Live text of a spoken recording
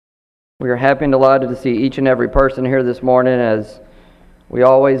We are happy and delighted to see each and every person here this morning, as we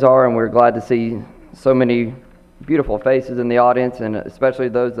always are, and we're glad to see so many beautiful faces in the audience, and especially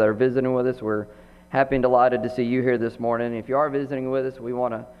those that are visiting with us. We're happy and delighted to see you here this morning. If you are visiting with us, we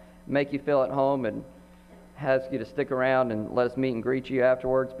want to make you feel at home and ask you to stick around and let us meet and greet you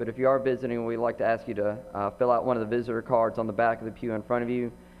afterwards. But if you are visiting, we'd like to ask you to fill out one of the visitor cards on the back of the pew in front of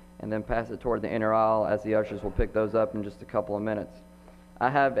you, and then pass it toward the inner aisle, as the ushers will pick those up in just a couple of minutes. I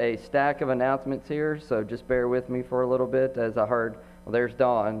have a stack of announcements here, so just bear with me for a little bit. As I heard, well, there's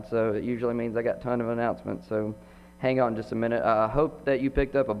Dawn, so it usually means I got a ton of announcements, so hang on just a minute. I hope that you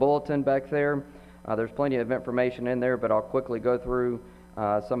picked up a bulletin back there. There's plenty of information in there, but I'll quickly go through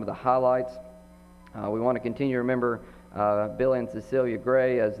some of the highlights. We want to continue to remember Billy and Cecilia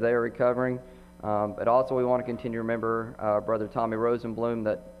Gray as they're recovering, but also we want to continue to remember Brother Tommy Rosenblum,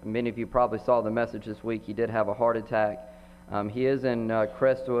 that many of you probably saw the message this week. He did have a heart attack. He is in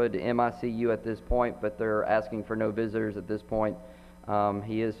Crestwood MICU at this point, but they're asking for no visitors at this point.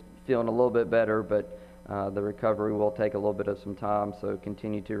 He is feeling a little bit better, but the recovery will take a little bit of some time, so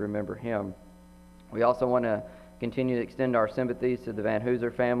continue to remember him. We also want to continue to extend our sympathies to the Van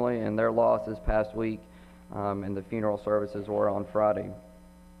Hooser family and their loss this past week, and the funeral services were on Friday.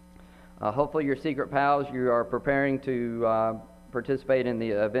 Hopefully your secret pals, you are preparing to participate in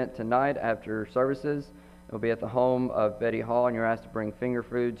the event tonight after services. It'll be at the home of Betty Hall, and you're asked to bring finger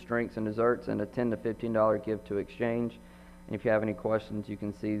foods, drinks, and desserts, and a $10 to $15 gift to exchange. And if you have any questions, you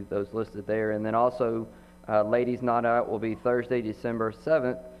can see those listed there. And then also, Ladies Night Out will be Thursday, December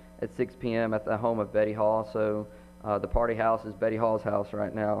 7th at 6 p.m. at the home of Betty Hall. So the party house is Betty Hall's house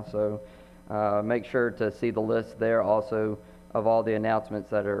right now. So make sure to see the list there also of all the announcements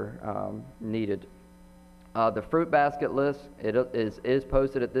that are needed. The fruit basket list, it is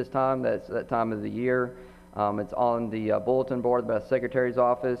posted at this time. That's that time of the year. It's on the bulletin board by the Secretary's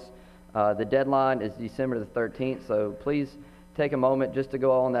office. The deadline is December the 13th, so please take a moment just to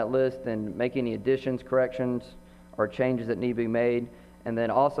go on that list and make any additions, corrections, or changes that need to be made. And then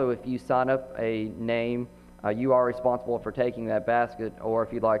also, if you sign up a name, you are responsible for taking that basket, or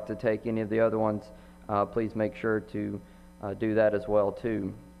if you'd like to take any of the other ones, please make sure to do that as well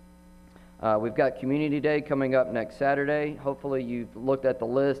too. We've got Community Day coming up next Saturday. Hopefully you've looked at the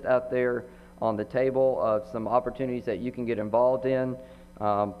list out there on the table of some opportunities that you can get involved in.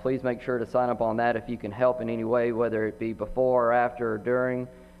 Please make sure to sign up on that if you can help in any way, whether it be before or after or during.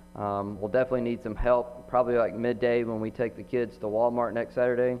 We'll definitely need some help, probably like midday when we take the kids to Walmart next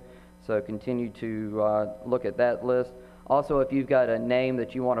Saturday. So continue to look at that list. Also, if you've got a name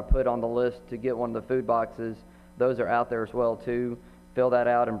that you want to put on the list to get one of the food boxes, those are out there as well too. Fill that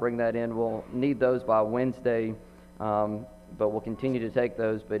out and bring that in. We'll need those by Wednesday, but we'll continue to take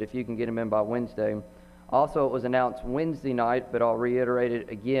those, but if you can get them in by Wednesday. Also, it was announced Wednesday night, but I'll reiterate it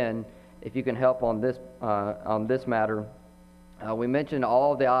again, if you can help on this matter. We mentioned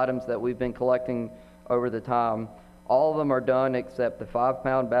all of the items that we've been collecting over the time. All of them are done except the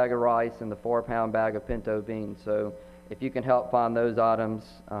 5-pound bag of rice and the 4-pound bag of pinto beans. So if you can help find those items,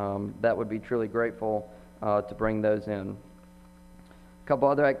 that would be truly grateful to bring those in. A couple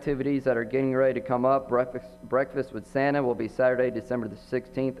other activities that are getting ready to come up. Breakfast with Santa will be Saturday, December the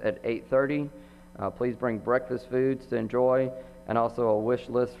 16th at 8:30. Please bring breakfast foods to enjoy and also a wish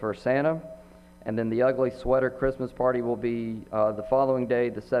list for Santa. And then the Ugly Sweater Christmas Party will be the following day,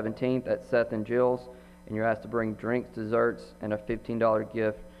 the 17th, at Seth and Jill's. And you're asked to bring drinks, desserts, and a $15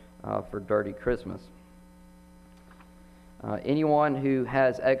 gift for Dirty Christmas. Anyone who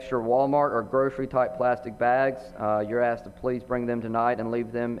has extra Walmart or grocery type plastic bags, you're asked to please bring them tonight and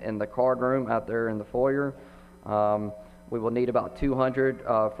leave them in the card room out there in the foyer. We will need about 200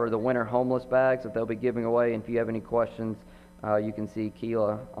 for the winter homeless bags that they'll be giving away, and if you have any questions, you can see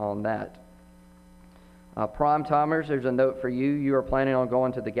Keela on that. Prime timers, there's a note for you. You are planning on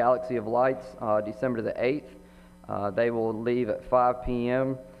going to the Galaxy of Lights December the 8th. They will leave at 5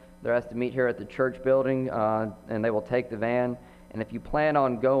 p.m. They're asked to meet here at the church building, and they will take the van. And if you plan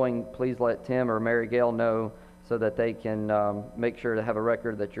on going, please let Tim or Mary Gail know so that they can make sure to have a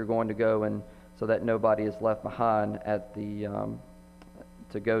record that you're going to go, and so that nobody is left behind at the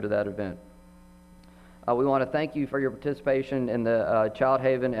to go to that event. We want to thank you for your participation in the Child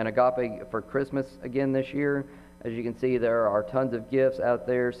Haven and Agape for Christmas again this year. As you can see, there are tons of gifts out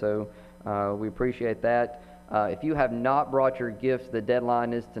there, so we appreciate that. If you have not brought your gifts, the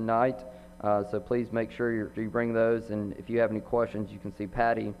deadline is tonight, so please make sure you bring those, and if you have any questions, you can see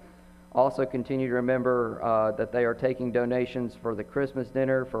Patty. Also, continue to remember that they are taking donations for the Christmas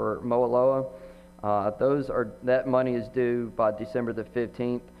dinner for Moaloa. That money is due by December the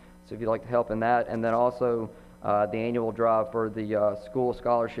 15th, so if you'd like to help in that. And then also the annual drive for the school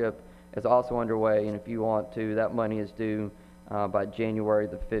scholarship is also underway, and if you want to, that money is due by January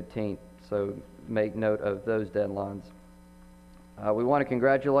the 15th, so make note of those deadlines. We want to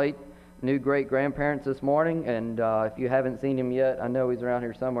congratulate new great-grandparents this morning, and if you haven't seen him yet, I know he's around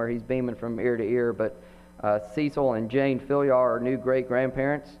here somewhere. He's beaming from ear to ear, but Cecil and Jane Filliar are new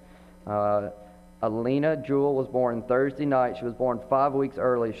great-grandparents. Alina Jewel was born Thursday night. She was born 5 weeks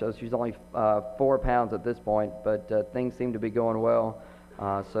early, so she's only 4 pounds at this point, but things seem to be going well,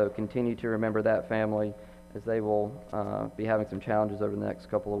 so continue to remember that family as they will be having some challenges over the next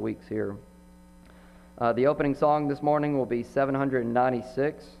couple of weeks here. The opening song this morning will be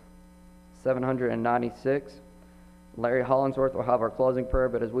 796. 796. Larry Hollingsworth will have our closing prayer,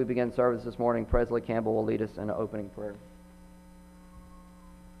 but as we begin service this morning, Presley Campbell will lead us in an opening prayer.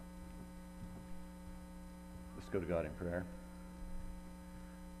 Let's go to God in prayer.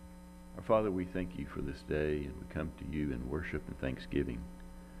 Our Father, we thank you for this day, and we come to you in worship and thanksgiving.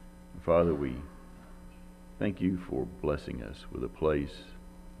 And Father, we thank you for blessing us with a place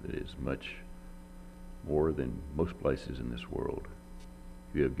that is much more than most places in this world.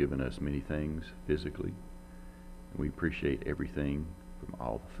 You have given us many things physically, and we appreciate everything from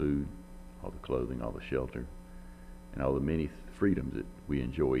all the food, all the clothing, all the shelter, and all the many freedoms that we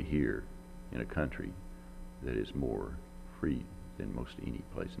enjoy here in a country that is more free than most any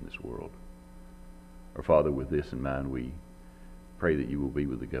place in this world. Our Father, with this in mind, we pray that you will be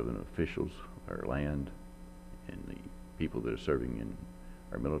with the government officials, our land, and the people that are serving in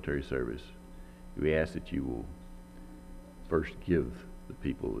our military service. We ask that you will first give the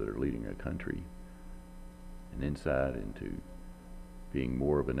people that are leading our country an insight into being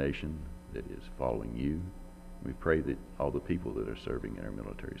more of a nation that is following you. We pray that all the people that are serving in our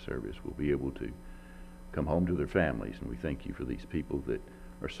military service will be able to come home to their families, and we thank you for these people that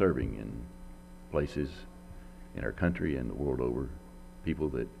are serving in places in our country and the world over, people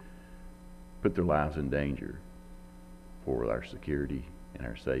that put their lives in danger for our security and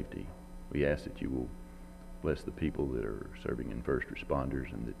our safety. We ask that you will bless the people that are serving in first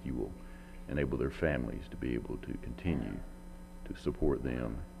responders, and that you will enable their families to be able to continue to support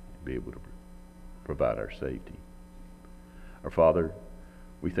them and be able to provide our safety. Our Father,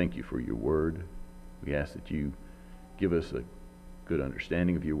 we thank you for your word. We ask that you give us a good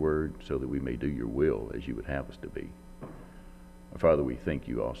understanding of your word so that we may do your will as you would have us to be. Our Father, we thank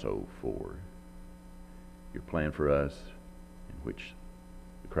you also for your plan for us, in which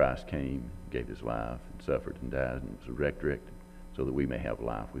Christ came, gave his life, and suffered and died, and was resurrected so that we may have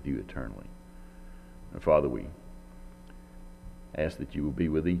life with you eternally. And Father, we ask that you will be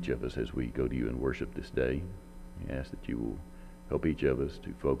with each of us as we go to you in worship this day. We ask that you will help each of us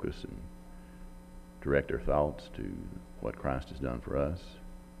to focus and direct our thoughts to what Christ has done for us,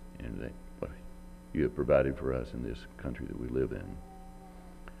 and that what you have provided for us in this country that we live in.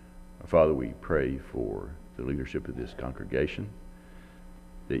 Our Father, we pray for the leadership of this congregation,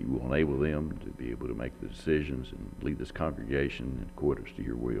 that you will enable them to be able to make the decisions and lead this congregation in accordance to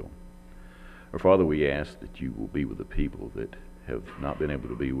your will. Our Father, we ask that you will be with the people that have not been able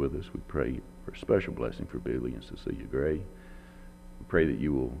to be with us. We pray for a special blessing for Billy and Cecilia Gray. We pray that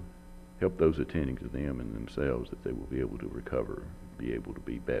you will help those attending to them and themselves, that they will be able to recover, be able to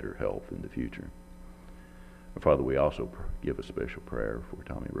be better health in the future. Our Father, we also give a special prayer for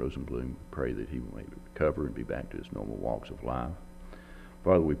Tommy Rosenblum. We pray that he may recover and be back to his normal walks of life.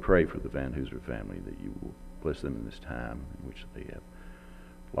 Father, we pray for the Van Hooser family, that you will bless them in this time in which they have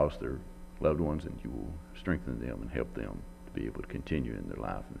lost their loved ones, and you will strengthen them and help them to be able to continue in their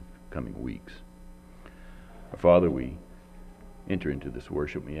life in the coming weeks. Our Father, we enter into this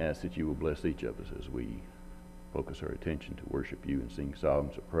worship. We ask that you will bless each of us as we focus our attention to worship you and sing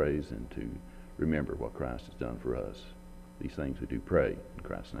psalms of praise, and to remember what Christ has done for us. These things we do pray in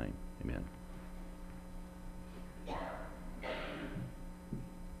Christ's name. Amen.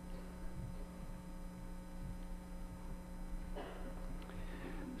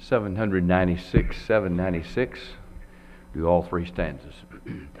 796, do all three stanzas.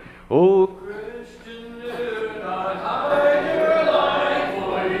 Oh, Christian, do not hide your light,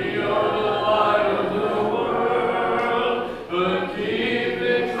 for you are the light of the world, but keep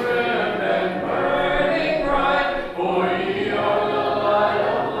it trim and burning bright, for ye are the light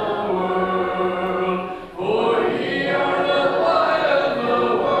of the world, for ye are the light of the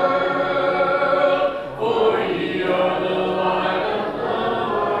world, for ye are the light of the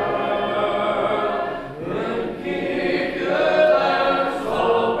world. Then keep your lamps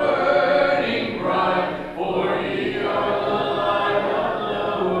all burning bright, for ye are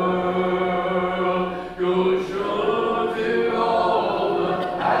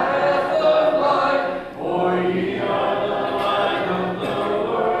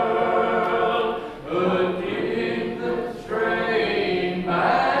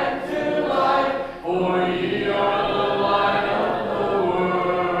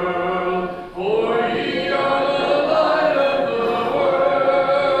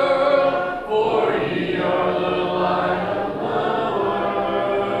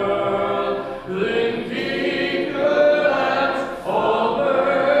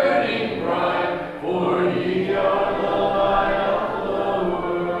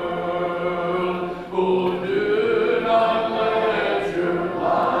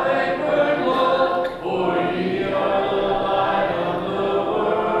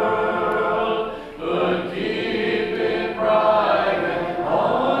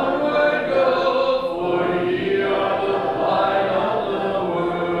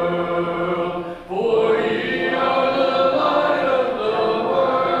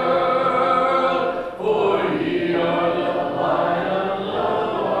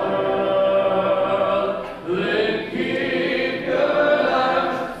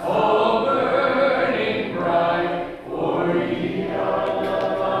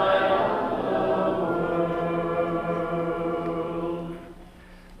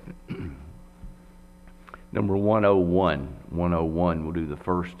Number 101. 101, we'll do the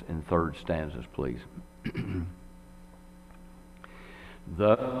first and third stanzas, please.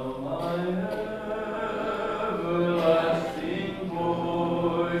 Thou my everlasting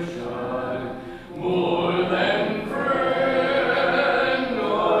portion, more than friend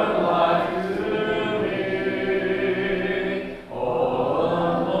or life to me, all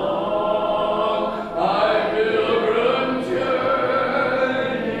along my pilgrim journey,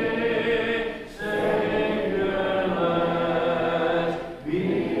 Savior, let me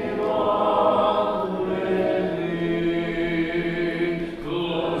walk with thee,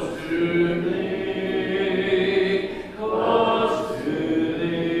 close to thee, close to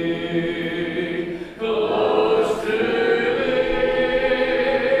thee, close to thee,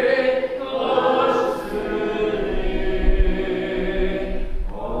 close to thee.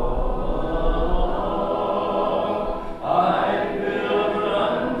 I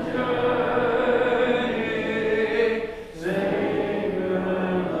pilgrim journey, Savior,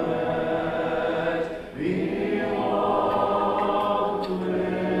 let me walk with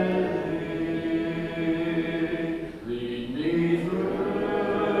thee. Lead me through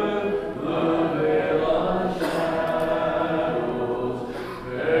the vale of shadows,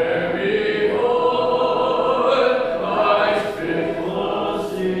 bear me o'er life's fitful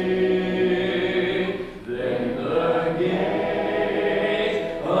sea, then the gate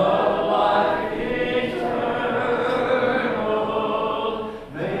of life eternal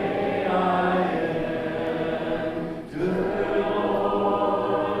may I enter, Lord,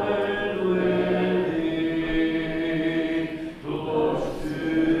 with thee, close to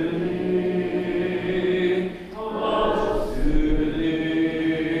thee, close to thee,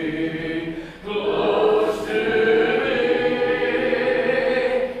 close to thee,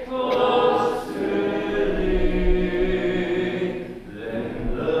 close to thee, then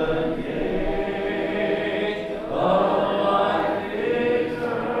the gate of life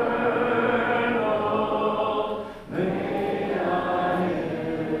eternal may I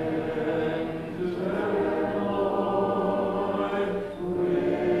enter, Lord, with thee.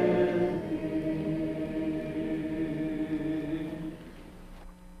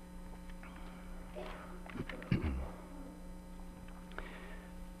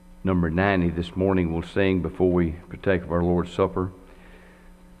 Number 90 this morning we'll sing before we partake of our Lord's Supper.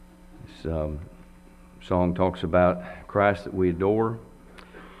 This song talks about Christ that we adore,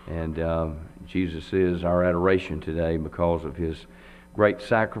 and Jesus is our adoration today because of His great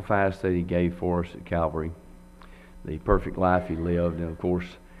sacrifice that He gave for us at Calvary, the perfect life He lived, and of course,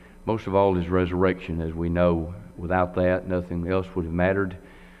 most of all, His resurrection. As we know, without that, nothing else would have mattered.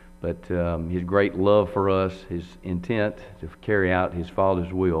 But His great love for us, His intent to carry out His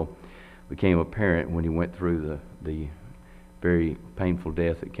Father's will, became apparent when He went through the very painful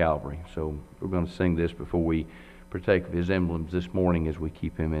death at Calvary. So we're going to sing this before we partake of His emblems this morning as we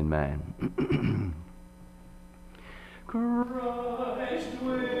keep Him in mind. Christ,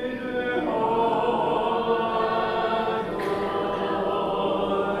 we all adore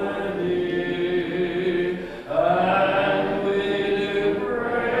thee, and we do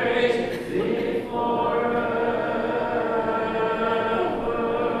praise thee forever.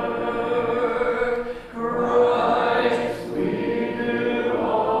 Christ, we do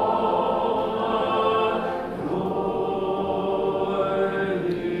all adore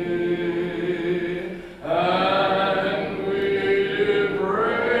thee, and we do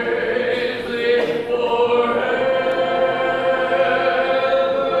praise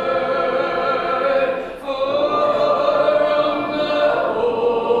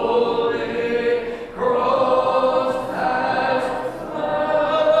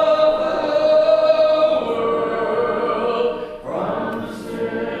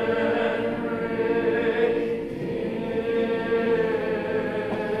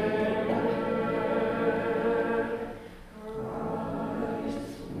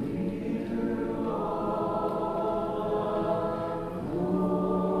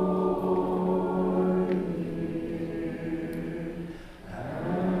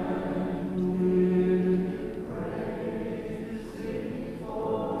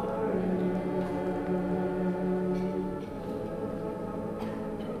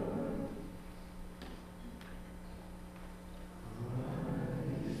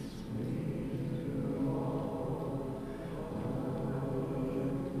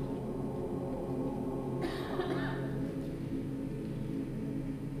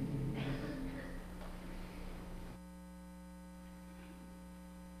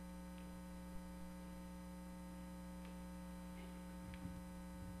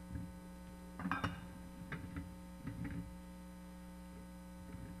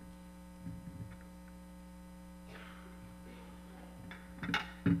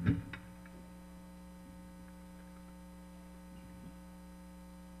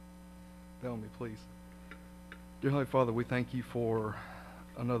Tell me, please. Dear Heavenly Father, we thank you for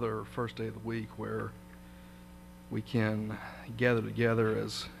another first day of the week where we can gather together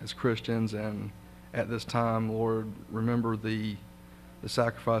as Christians, and at this time, Lord, remember the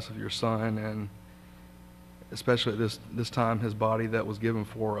sacrifice of your Son, and especially at this time, his body that was given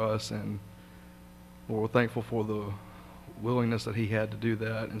for us. And Lord, we're thankful for the willingness that he had to do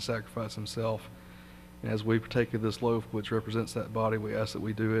that and sacrifice himself. And as we partake of this loaf, which represents that body, we ask that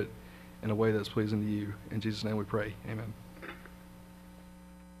we do it in a way that's pleasing to you. In Jesus' name we pray. Amen.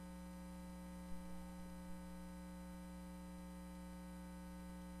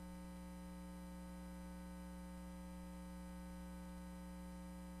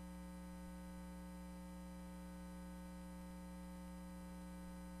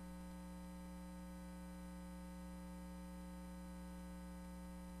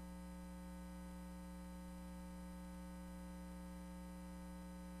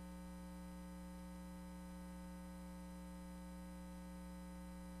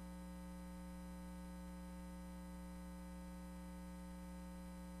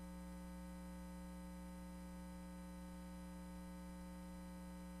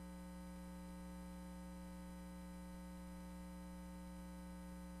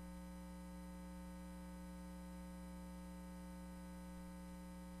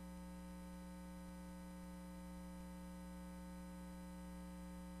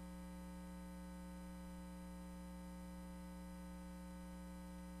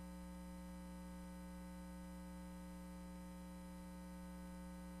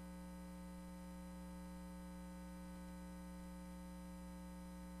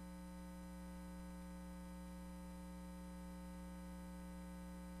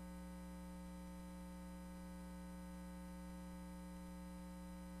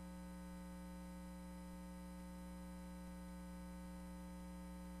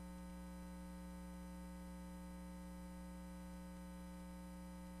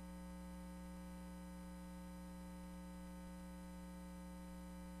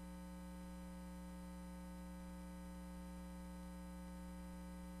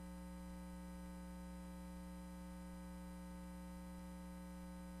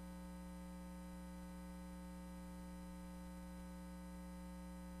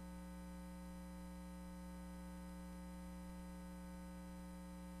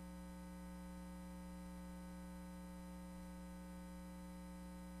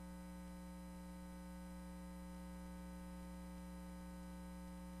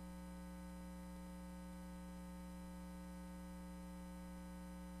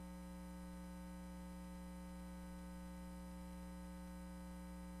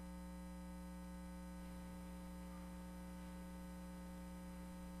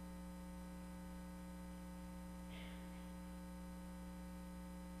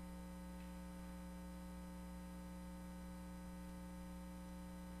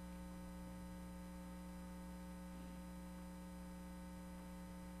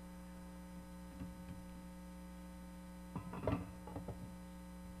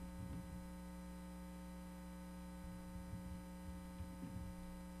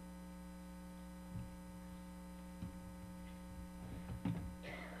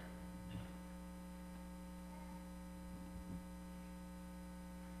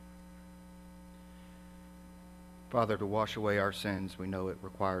 Father, to wash away our sins, we know it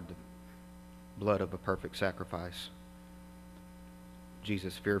required the blood of a perfect sacrifice.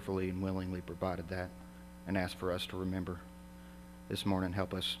 Jesus fearfully and willingly provided that and asked for us to remember. This morning,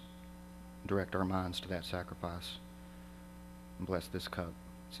 help us direct our minds to that sacrifice and bless this cup.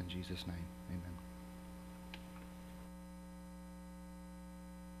 It's in Jesus' name. Amen.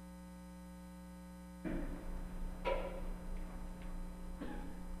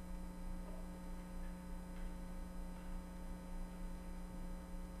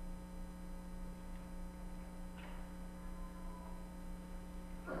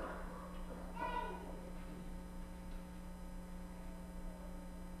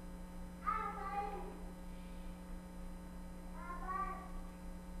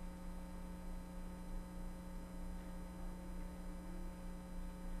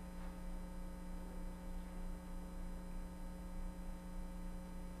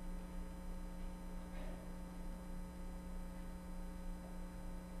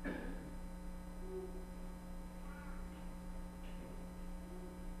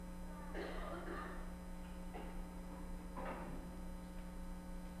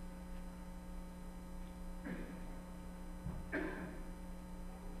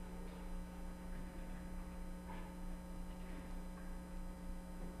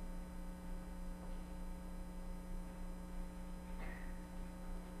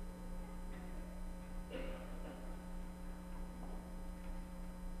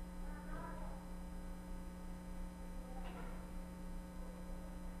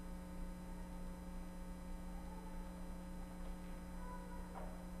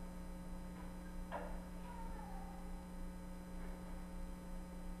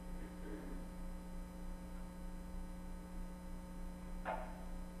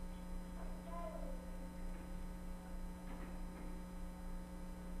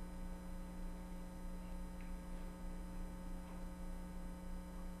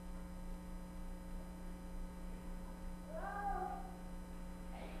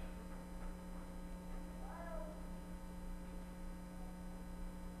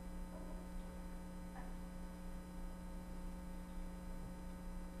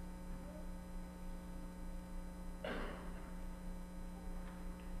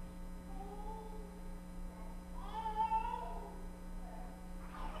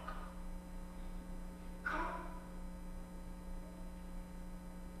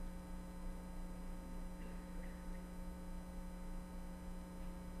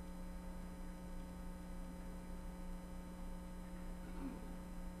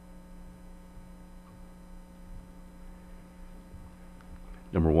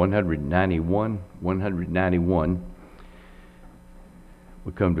 number 191. 191.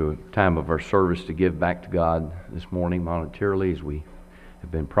 We come to a time of our service to give back to God this morning monetarily as we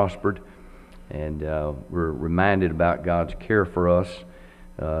have been prospered. And we're reminded about God's care for us.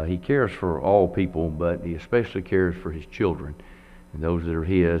 He cares for all people, but He especially cares for His children. And those that are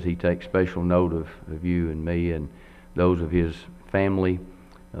His, He takes special note of you and me and those of His family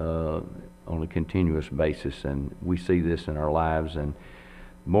on a continuous basis. And we see this in our lives. And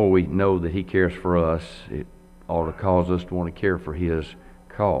the more we know that He cares for us, it ought to cause us to want to care for His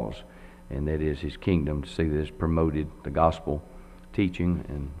cause, and that is His kingdom, to see this promoted, the gospel teaching,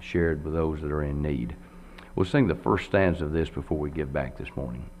 and shared with those that are in need. We'll sing the first stanza of this before we give back this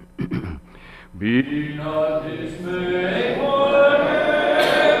morning. Be not dismayed, for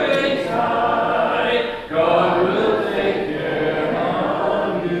heaven's high, God will take care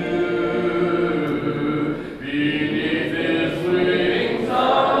of you. Beneath His wings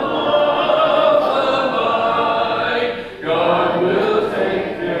of love abide, God will take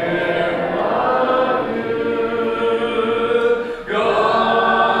care of you. God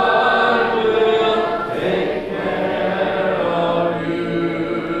will take care of you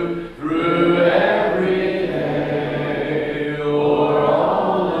through every day or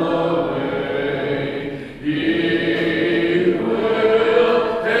all the way. He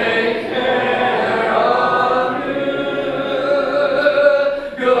will take care of you.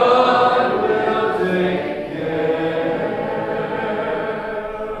 God will take care of you.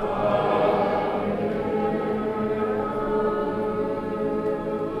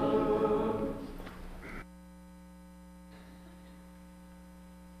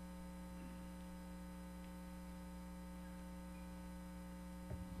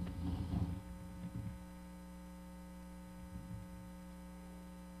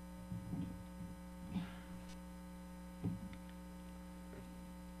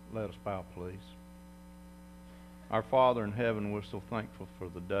 Let us bow, please. Our Father in heaven, we're so thankful for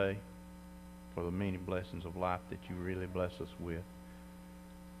the day, for the many blessings of life that you really bless us with.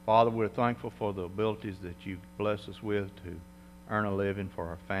 Father, we're thankful for the abilities that you bless us with to earn a living for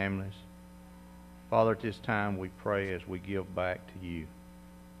our families. Father, at this time we pray as we give back to you,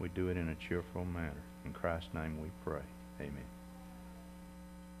 we do it in a cheerful manner. In Christ's name we pray. Amen.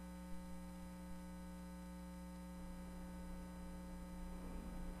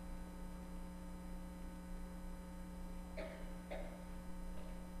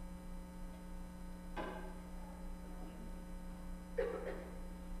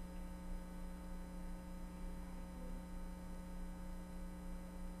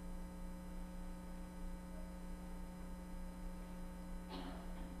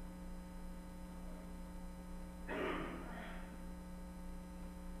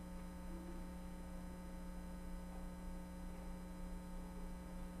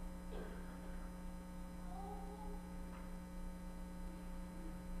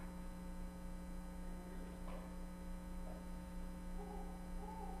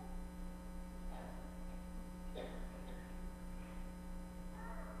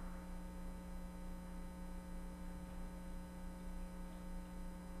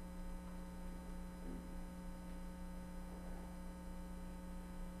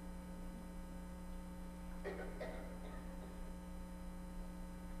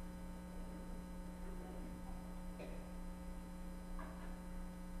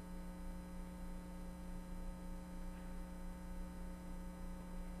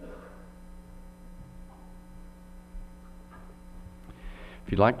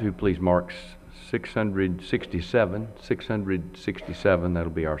 If you'd like to, please mark 667. 667, that'll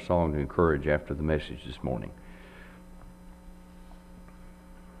be our song to encourage after the message this morning.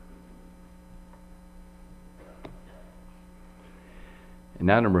 And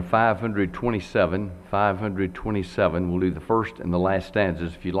now number 527. 527, we'll do the first and the last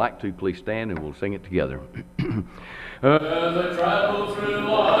stanzas. If you'd like to, please stand and we'll sing it together. As I travel through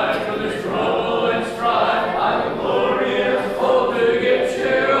life with this trouble and strife, I'm a glorious hope to get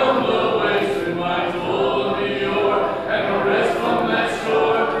share on the waste in my soul of the o'er, and a rest from that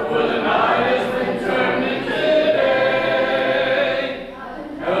shore where the night has been turned into day.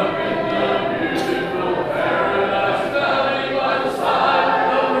 Up in the beautiful paradise valley by the side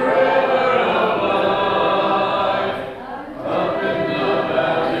of the river of life. Up in the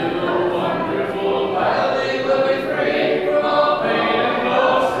valley, the wonderful valley, we'll be free from all pain and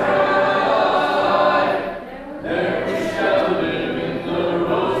all strife.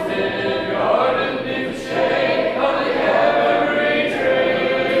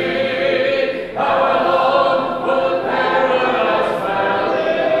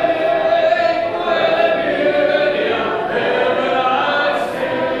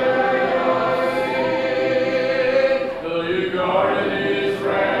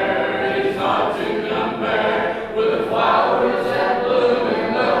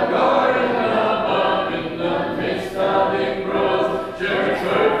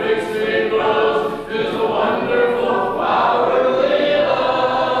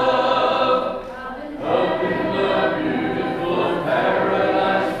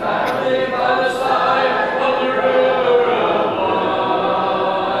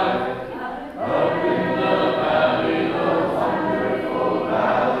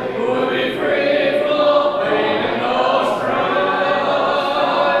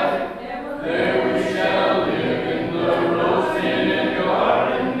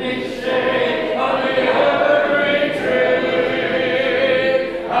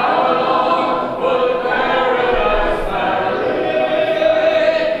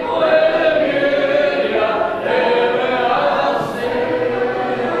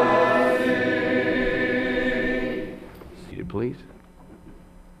 Please.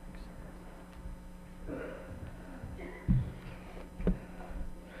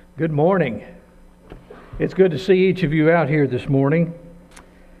 Good morning. It's good to see each of you out here this morning.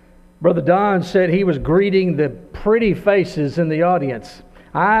 Brother Don said he was greeting the pretty faces in the audience.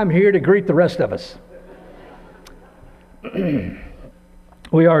 I'm here to greet the rest of us.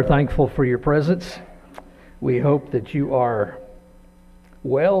 We are thankful for your presence. We hope that you are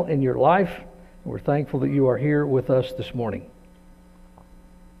well in your life. We're thankful that you are here with us this morning.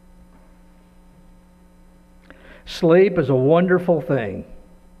 Sleep is a wonderful thing.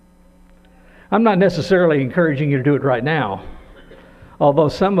 I'm not necessarily encouraging you to do it right now, although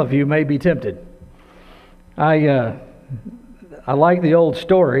some of you may be tempted. I like the old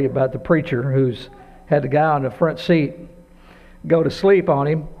story about the preacher who's had the guy on the front seat go to sleep on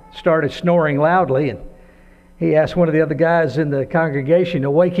him, started snoring loudly, and he asked one of the other guys in the congregation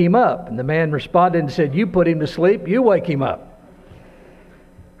to wake him up. And the man responded and said, "You put him to sleep, you wake him up."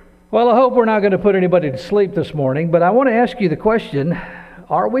 Well, I hope we're not going to put anybody to sleep this morning, but I want to ask you the question,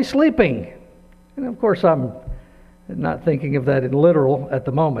 are we sleeping? And of course, I'm not thinking of that in literal at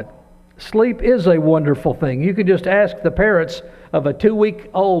the moment. Sleep is a wonderful thing. You can just ask the parents of a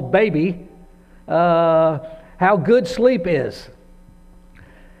 2-week-old baby how good sleep is,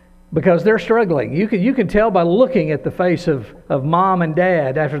 because they're struggling. You can tell by looking at the face of mom and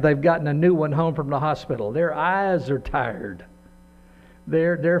dad after they've gotten a new one home from the hospital. Their eyes are tired.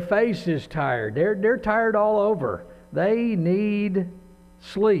 Their face is tired. They're tired all over. They need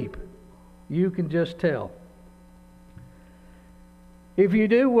sleep. You can just tell. If you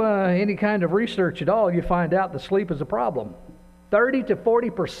do any kind of research at all, you find out that sleep is a problem. 30 to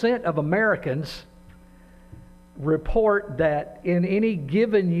 40% of Americans report that in any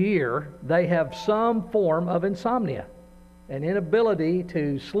given year they have some form of insomnia, an inability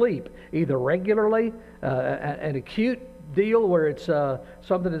to sleep, either regularly, an acute deal where it's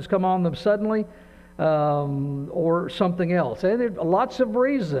something that's come on them suddenly, or something else. And there are lots of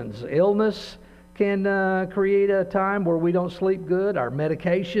reasons. Illness can create a time where we don't sleep good. Our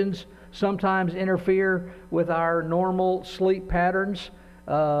medications sometimes interfere with our normal sleep patterns.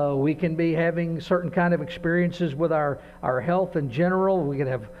 We can be having certain kind of experiences with our health in general. We can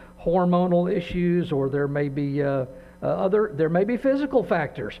have hormonal issues, or there may be there may be physical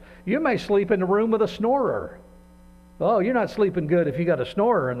factors. You may sleep in a room with a snorer. Oh, you're not sleeping good if you got a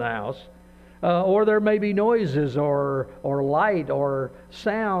snorer in the house. Or there may be noises or light or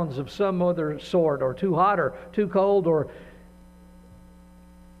sounds of some other sort, or too hot or too cold, or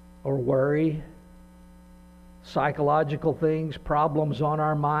worry, psychological things, problems on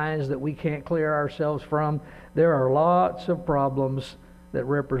our minds that we can't clear ourselves from. There are lots of problems that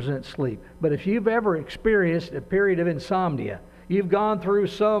represent sleep. But if you've ever experienced a period of insomnia, you've gone through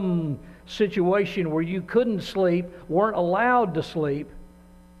some situation where you couldn't sleep, weren't allowed to sleep,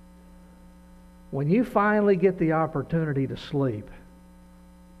 when you finally get the opportunity to sleep,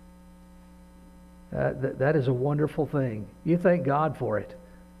 that is a wonderful thing. You thank God for it.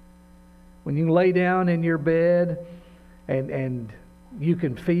 When you lay down in your bed and you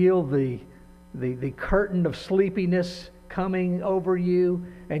can feel the curtain of sleepiness coming over you,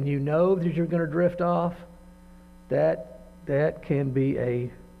 and you know that you're going to drift off, that can be a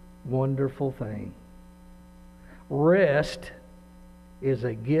wonderful thing. Rest is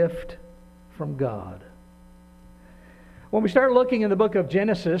a gift from God. When we start looking in the book of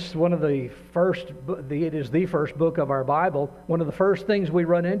Genesis, it is the first book of our Bible, one of the first things we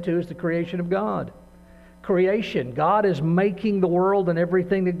run into is the creation of God. Creation. God is making the world and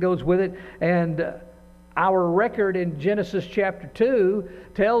everything that goes with it, and our record in Genesis chapter 2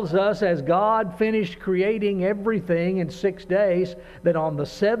 tells us, as God finished creating everything in 6 days, that on the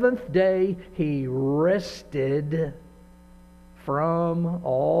 7th day He rested from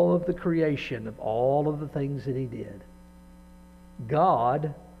all of the creation, of all of the things that He did.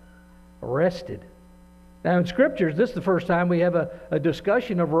 God rested. Now in Scriptures, this is the first time we have a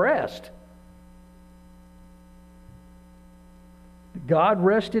discussion of rest. God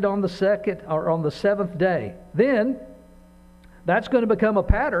rested on the seventh day. Then, that's going to become a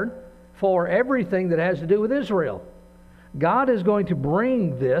pattern for everything that has to do with Israel. God is going to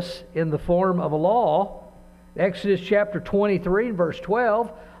bring this in the form of a law. Exodus chapter 23 and verse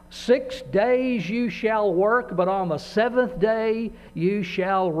 12, 6 days you shall work, but on the seventh day you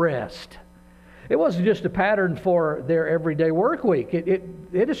shall rest. It wasn't just a pattern for their everyday work week. It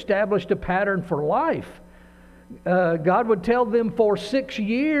established a pattern for life. God would tell them, for 6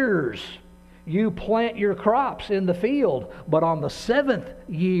 years you plant your crops in the field, but on the seventh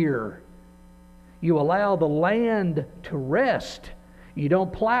year you allow the land to rest. You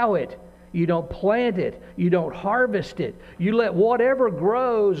don't plow it. You don't plant it. You don't harvest it. You let whatever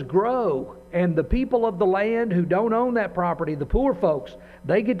grows grow. And the people of the land who don't own that property, the poor folks,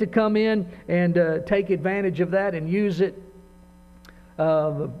 they get to come in and take advantage of that and use it.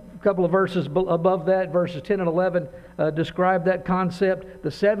 A couple of verses above that, verses 10 and 11, describe that concept. The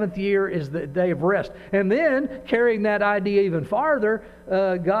seventh year is the day of rest. And then, carrying that idea even farther,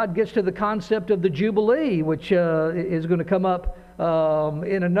 God gets to the concept of the Jubilee, which is going to come up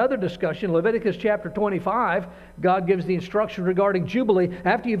in another discussion. Leviticus chapter 25, God gives the instruction regarding Jubilee.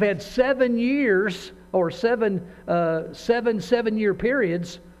 After you've had 7 years, or seven 7-year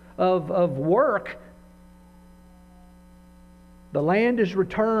periods of work, the land is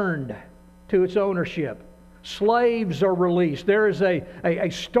returned to its ownership. Slaves are released. There is a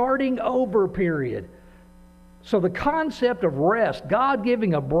starting over period. So the concept of rest, God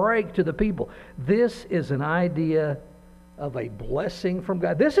giving a break to the people, this is an idea of a blessing from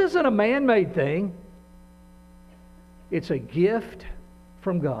God. This isn't a man-made thing. It's a gift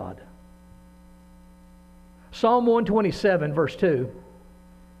from God. Psalm 127, verse 2,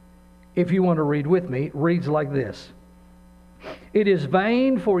 if you want to read with me, reads like this. It is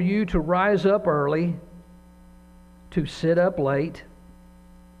vain for you to rise up early, to sit up late,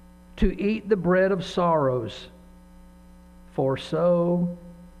 to eat the bread of sorrows, for so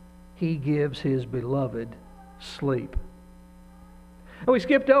he gives his beloved sleep. And we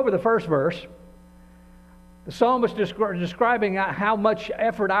skipped over the first verse. The psalmist describing how much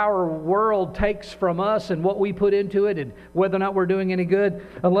effort our world takes from us and what we put into it and whether or not we're doing any good.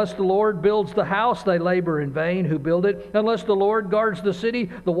 Unless the Lord builds the house, they labor in vain who build it. Unless the Lord guards the city,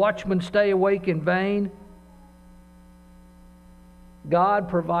 the watchmen stay awake in vain. God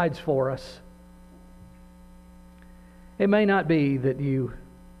provides for us. It may not be that you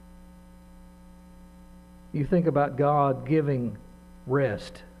think about God giving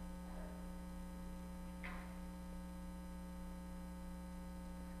rest.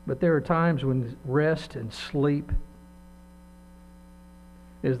 But there are times when rest and sleep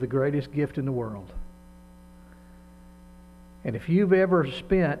is the greatest gift in the world. And if you've ever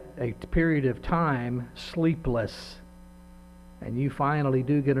spent a period of time sleepless, and you finally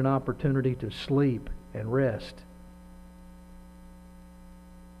do get an opportunity to sleep and rest,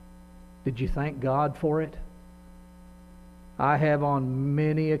 did you thank God for it? I have on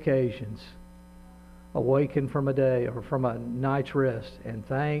many occasions awakened from a day or from a night's rest and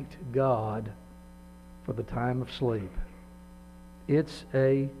thanked God for the time of sleep. It's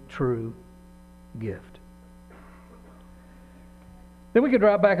a true gift. Then we could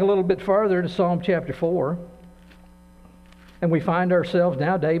drop back a little bit further to Psalm chapter 4. And we find ourselves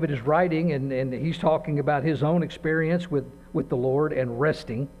now, David is writing and he's talking about his own experience with the Lord and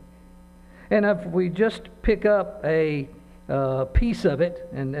resting. And if we just pick up a piece of it,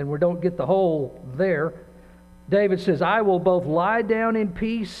 and we don't get the whole there, David says, I will both lie down in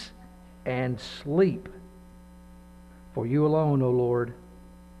peace and sleep. For you alone, O Lord,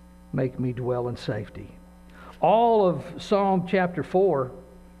 make me dwell in safety. All of Psalm chapter 4,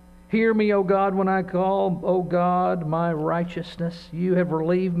 hear me, O God, when I call, O God, my righteousness. You have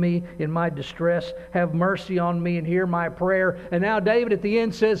relieved me in my distress. Have mercy on me and hear my prayer. And now David at the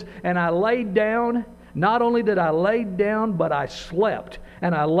end says, and I laid down. Not only did I lay down, but I slept.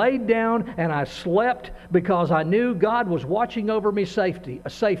 And I laid down and I slept because I knew God was watching over me safely.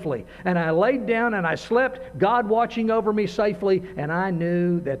 And I laid down and I slept, God watching over me safely, and I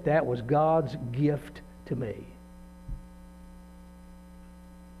knew that that was God's gift to me.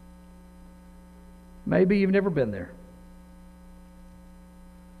 Maybe you've never been there.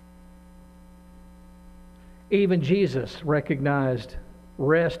 Even Jesus recognized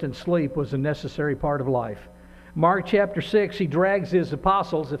rest and sleep was a necessary part of life. Mark chapter 6, he drags his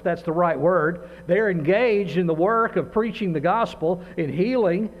apostles, if that's the right word. They're engaged in the work of preaching the gospel, in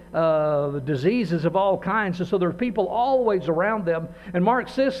healing diseases of all kinds. And so there are people always around them. And Mark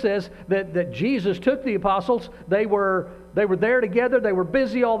 6 says that Jesus took the apostles. They were there together. They were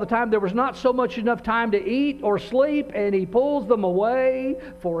busy all the time. There was not so much enough time to eat or sleep, and he pulls them away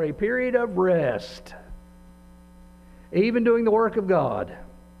for a period of rest. Even doing the work of God,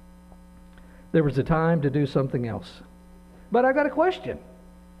 there was a time to do something else. But I've got a question.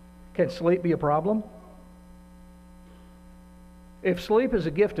 Can sleep be a problem? If sleep is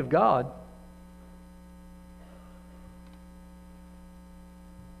a gift of God,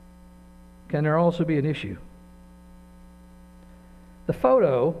 can there also be an issue? The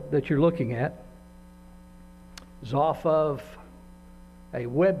photo that you're looking at is off of a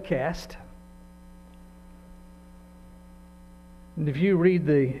webcast. And if you read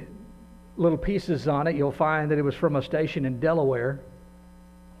the little pieces on it, you'll find that it was from a station in Delaware.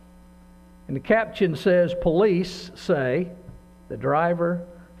 And the caption says, "Police say the driver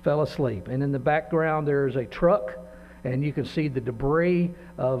fell asleep." And in the background there's a truck, and you can see the debris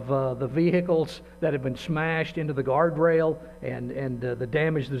of the vehicles that have been smashed into the guardrail, and the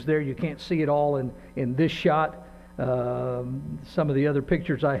damage that's there. You can't see it all in this shot. Some of the other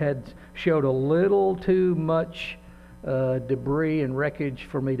pictures I had showed a little too much debris and wreckage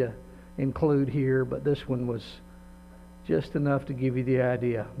for me to include here, but this one was just enough to give you the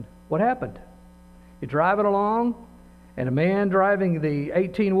idea. What happened? You're driving along, and a man driving the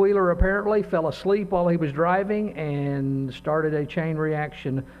 18-wheeler apparently fell asleep while he was driving and started a chain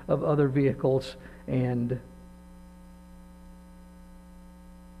reaction of other vehicles and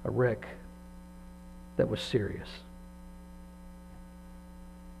a wreck that was serious.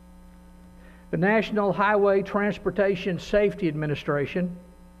 The National Highway Transportation Safety Administration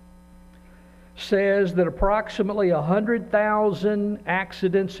says that approximately 100,000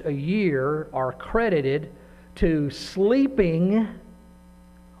 accidents a year are credited to sleeping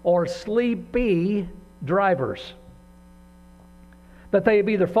or sleepy drivers. That they have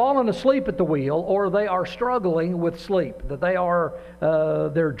either fallen asleep at the wheel or they are struggling with sleep, that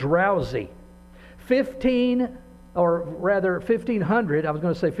they're drowsy. 1,500, I was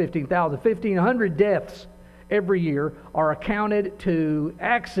going to say 15,000, 1,500 deaths every year are accounted to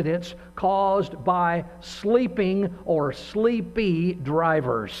accidents caused by sleeping or sleepy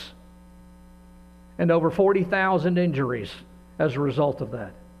drivers. And over 40,000 injuries as a result of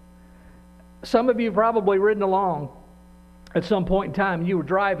that. Some of you have probably ridden along at some point in time. You were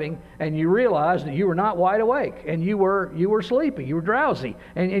driving and you realized that you were not wide awake and you were sleepy, you were drowsy,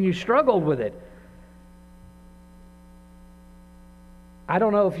 and you struggled with it. I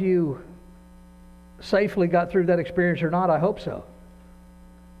don't know if you safely got through that experience or not. I hope so.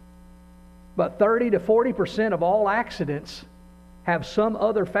 But 30 to 40% of all accidents have some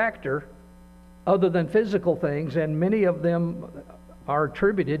other factor other than physical things, and many of them are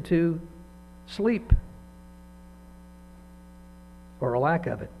attributed to sleep or a lack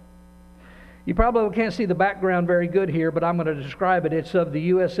of it. You probably can't see the background very good here, but I'm going to describe it. It's of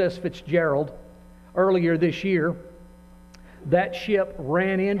the USS Fitzgerald. Earlier this year, that ship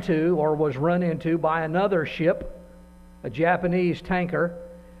ran into or was run into by another ship, a Japanese tanker.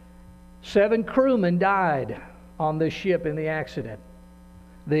 7 crewmen died on this ship in the accident.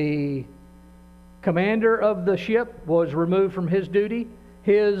 The commander of the ship was removed from his duty.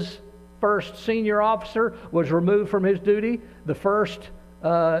 His first senior officer was removed from his duty. The first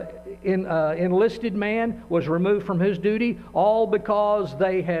enlisted man was removed from his duty, all because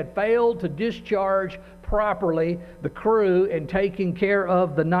they had failed to discharge properly the crew in taking care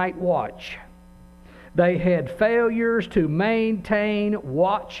of the night watch. They had failures to maintain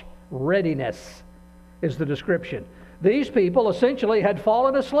watch readiness, is the description. These people essentially had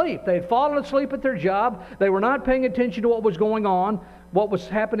fallen asleep. They had fallen asleep at their job. They were not paying attention to what was going on, what was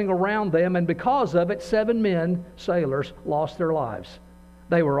happening around them, and because of it, 7 men, sailors, lost their lives.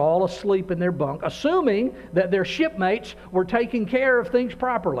 They were all asleep in their bunk, assuming that their shipmates were taking care of things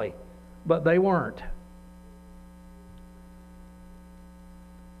properly, but they weren't.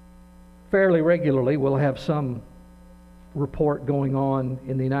 Fairly regularly, we'll have some report going on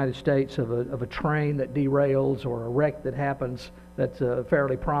in the United States of a train that derails or a wreck that happens that's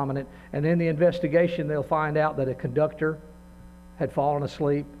fairly prominent. And in the investigation, they'll find out that a conductor had fallen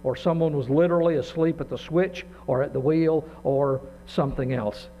asleep, or someone was literally asleep at the switch or at the wheel or something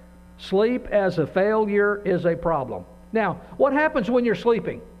else. Sleep as a failure is a problem. Now, what happens when you're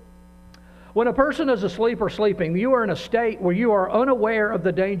sleeping? When a person is asleep or sleeping, you are in a state where you are unaware of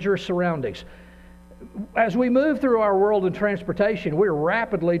the dangerous surroundings. as we move through our world in transportation, we're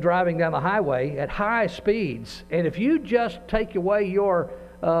rapidly driving down the highway at high speeds. And if you just take away your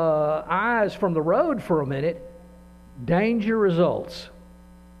eyes from the road for a minute, danger results.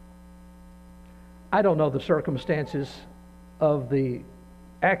 I don't know the circumstances of the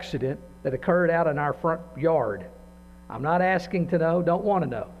accident that occurred out in our front yard. I'm not asking to know, don't want to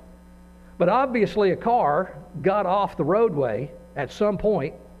know. But obviously a car got off the roadway at some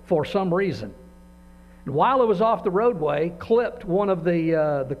point for some reason. And while it was off the roadway, clipped one of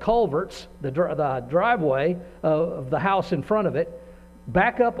the culverts, the driveway of the house in front of it,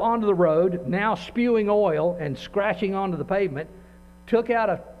 back up onto the road, now spewing oil and scratching onto the pavement, took out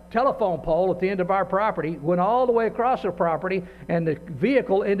a telephone pole at the end of our property, went all the way across the property, and the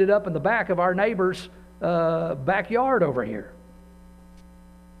vehicle ended up in the back of our neighbor's backyard over here.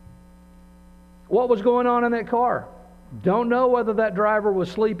 What was going on in that car? Don't know whether that driver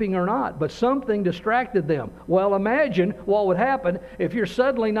was sleeping or not, but something distracted them. Well, imagine what would happen if you're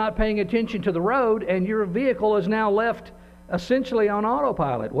suddenly not paying attention to the road and your vehicle is now left essentially on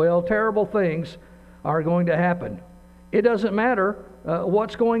autopilot. Well, terrible things are going to happen. It doesn't matter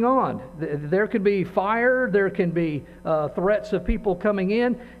what's going on. There could be fire, there can be threats of people coming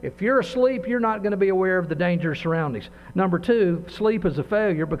in. If you're asleep, you're not going to be aware of the dangerous surroundings. Number two, sleep is a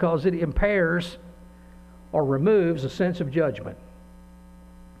failure because it impairs or removes a sense of judgment.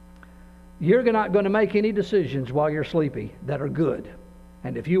 You're not going to make any decisions while you're sleepy that are good.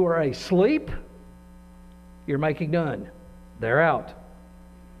 And if you are asleep, you're making none. They're out.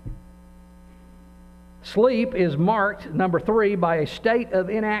 Sleep is marked, number three, by a state of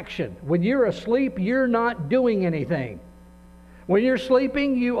inaction. When you're asleep, you're not doing anything. When you're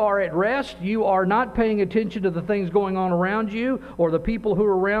sleeping, you are at rest. You are not paying attention to the things going on around you or the people who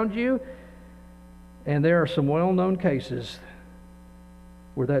are around you. And there are some well-known cases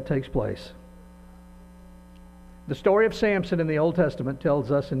where that takes place. The story of Samson in the Old Testament tells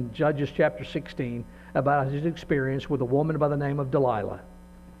us in Judges chapter 16 about his experience with a woman by the name of Delilah.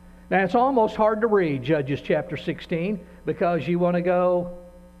 Now, it's almost hard to read Judges chapter 16 because you want to go,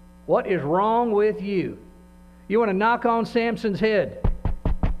 what is wrong with you? You want to knock on Samson's head.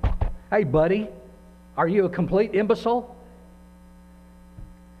 Hey, buddy, are you a complete imbecile?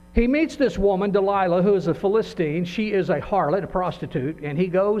 He meets this woman, Delilah, who is a Philistine. She is a harlot, a prostitute, and he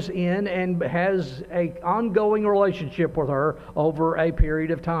goes in and has an ongoing relationship with her over a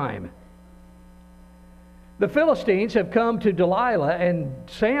period of time. The Philistines have come to Delilah, and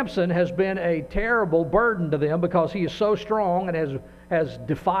Samson has been a terrible burden to them because he is so strong and has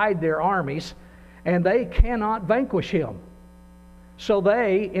defied their armies, and they cannot vanquish him. So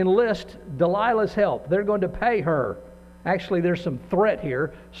they enlist Delilah's help. They're going to pay her. Actually, there's some threat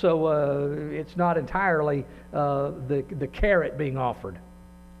here, so it's not entirely the carrot being offered.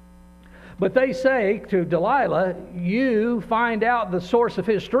 But they say to Delilah, you find out the source of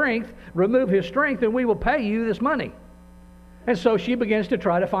his strength, remove his strength, and we will pay you this money. And so she begins to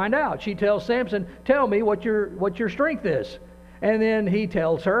try to find out. She tells Samson, tell me what your strength is. And then he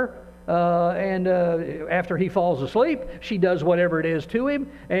tells her, and after he falls asleep, she does whatever it is to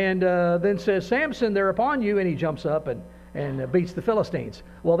him, and then says, Samson, they're upon you, and he jumps up and beats the Philistines.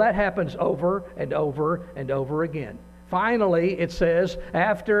 Well, that happens over and over and over again. Finally, it says,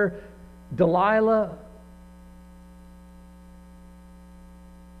 after Delilah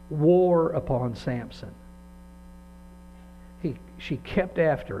wore upon Samson, she kept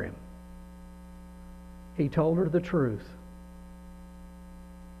after him. He told her the truth.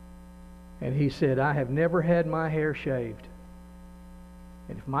 And he said, I have never had my hair shaved.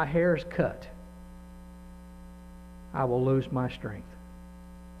 And if my hair is cut, I will lose my strength.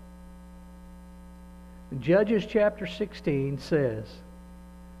 Judges chapter 16 says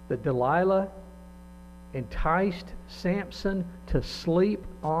that Delilah enticed Samson to sleep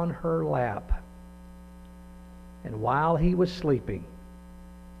on her lap. And while he was sleeping,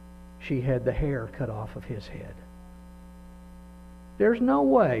 she had the hair cut off of his head. There's no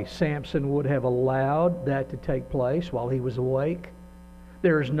way Samson would have allowed that to take place while he was awake.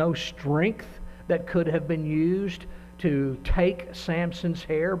 There is no strength that could have been used to take Samson's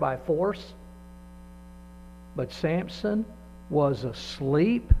hair by force. But Samson was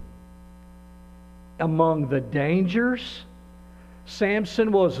asleep among the dangers.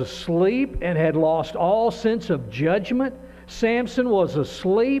 Samson was asleep and had lost all sense of judgment. Samson was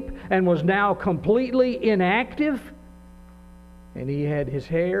asleep and was now completely inactive. And he had his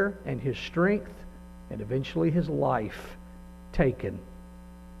hair and his strength and eventually his life taken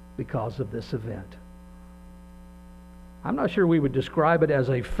because of this event. I'm not sure we would describe it as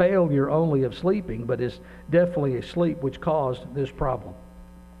a failure only of sleeping, but it's definitely a sleep which caused this problem.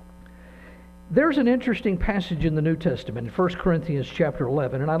 There's an interesting passage in the New Testament, in 1 Corinthians chapter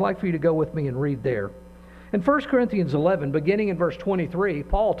 11, and I'd like for you to go with me and read there. In 1 Corinthians 11, beginning in verse 23,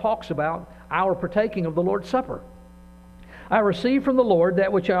 Paul talks about our partaking of the Lord's Supper. I received from the Lord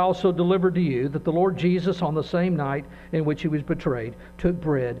that which I also delivered to you, that the Lord Jesus, on the same night in which he was betrayed, took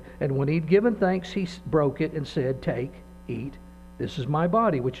bread, and when he'd given thanks, he broke it and said, Take, eat, this is my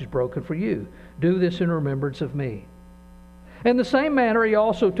body, which is broken for you. Do this in remembrance of me. In the same manner he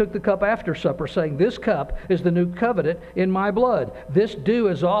also took the cup after supper, saying, This cup is the new covenant in my blood. This do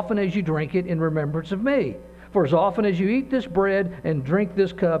as often as you drink it in remembrance of me. For as often as you eat this bread and drink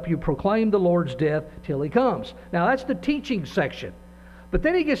this cup, you proclaim the Lord's death till he comes. Now that's the teaching section. But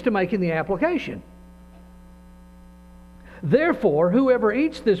then he gets to making the application. Therefore, whoever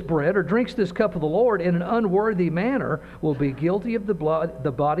eats this bread or drinks this cup of the Lord in an unworthy manner will be guilty of the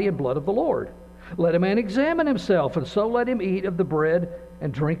body and blood of the Lord. Let a man examine himself, and so let him eat of the bread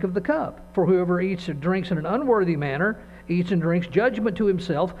and drink of the cup. For whoever eats or drinks in an unworthy manner eats and drinks judgment to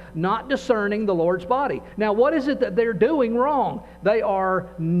himself, not discerning the Lord's body. Now, what is it that they're doing wrong? They're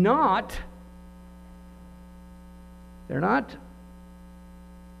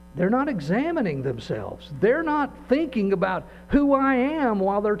not examining themselves. They're not thinking about who I am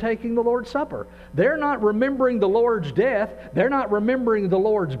while they're taking the Lord's Supper. They're not remembering the Lord's death. They're not remembering the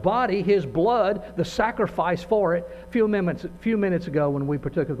Lord's body, his blood, the sacrifice for it. A few minutes ago when we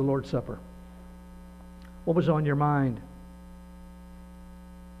partook of the Lord's Supper, what was on your mind?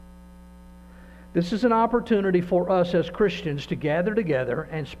 This is an opportunity for us as Christians to gather together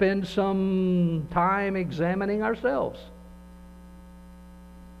and spend some time examining ourselves.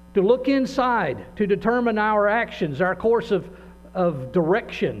 To look inside, to determine our actions, our course of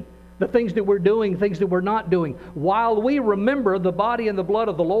direction, the things that we're doing, things that we're not doing, while we remember the body and the blood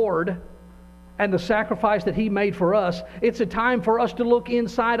of the Lord and the sacrifice that he made for us. It's a time for us to look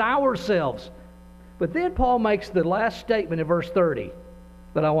inside ourselves. But then Paul makes the last statement in verse 30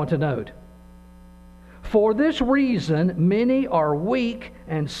 that I want to note. For this reason, many are weak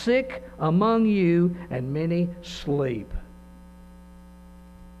and sick among you, and many sleep.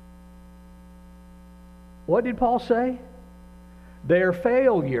 What did Paul say? Their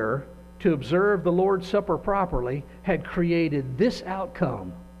failure to observe the Lord's Supper properly had created this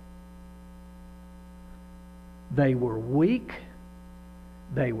outcome. They were weak,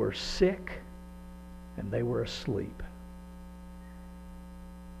 they were sick, and they were asleep.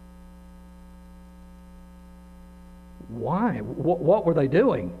 Why? What were they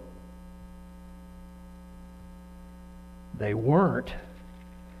doing? They weren't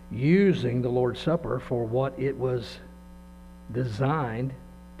using the Lord's Supper for what it was designed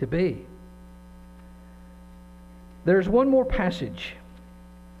to be. There's one more passage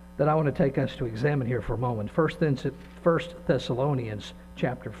that I want to take us to examine here for a moment. 1 Thessalonians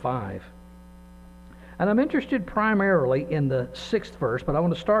chapter 5. And I'm interested primarily in the 6th verse, but I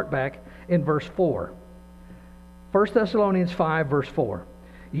want to start back in verse 4. 1 Thessalonians 5, verse 4.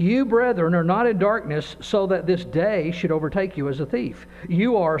 You, brethren, are not in darkness, so that this day should overtake you as a thief.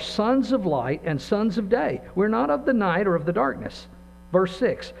 You are sons of light and sons of day. We're not of the night or of the darkness. Verse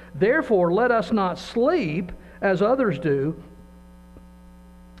 6. Therefore, let us not sleep as others do,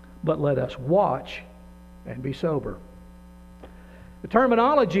 but let us watch and be sober. The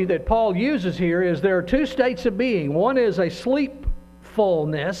terminology that Paul uses here is there are two states of being. One is a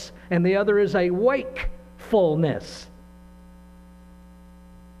sleepfulness, and the other is a wakefulness.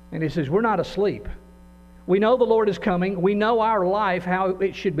 And he says, we're not asleep. We know the Lord is coming. We know our life, how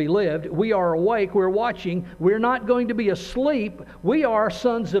it should be lived. We are awake. We're watching. We're not going to be asleep. We are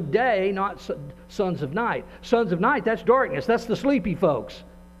sons of day, not sons of night. Sons of night, that's darkness. That's the sleepy folks.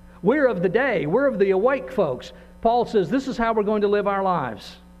 We're of the day. We're of the awake folks. Paul says this is how we're going to live our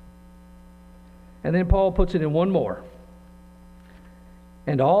lives. And then Paul puts it in one more.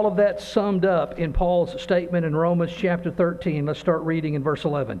 And all of that summed up in Paul's statement in Romans chapter 13. Let's start reading in verse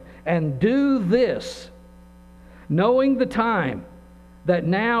 11. And do this, knowing the time, that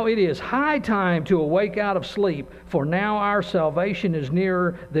now it is high time to awake out of sleep, for now our salvation is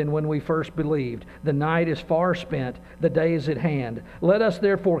nearer than when we first believed. The night is far spent, the day is at hand. Let us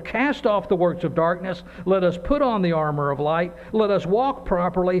therefore cast off the works of darkness. Let us put on the armor of light. Let us walk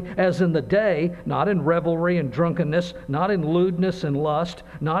properly as in the day, not in revelry and drunkenness, not in lewdness and lust,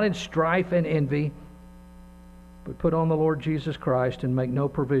 not in strife and envy, but put on the Lord Jesus Christ and make no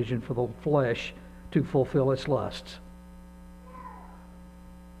provision for the flesh to fulfill its lusts.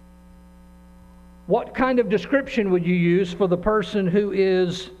 What kind of description would you use for the person who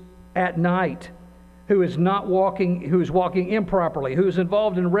is at night, who is walking improperly, who is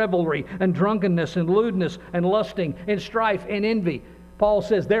involved in revelry and drunkenness and lewdness and lusting and strife and envy? Paul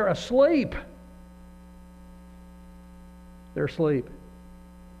says they're asleep. They're asleep.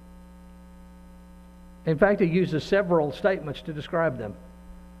 In fact, he uses several statements to describe them.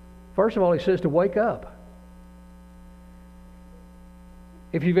 First of all, he says to wake up.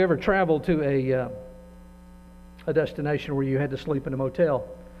 If you've ever traveled to a destination where you had to sleep in a motel,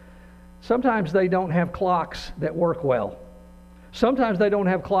 sometimes they don't have clocks that work well. Sometimes they don't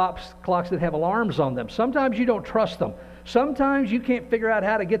have clocks that have alarms on them. Sometimes you don't trust them. Sometimes you can't figure out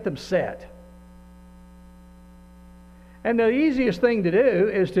how to get them set. And the easiest thing to do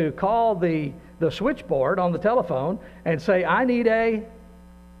is to call the switchboard on the telephone and say, I need a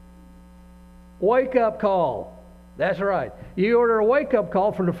wake-up call. That's right. You order a wake-up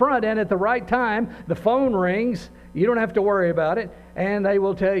call from the front, and at the right time, the phone rings. You don't have to worry about it, and they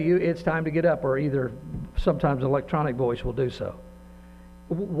will tell you it's time to get up, or either sometimes an electronic voice will do so.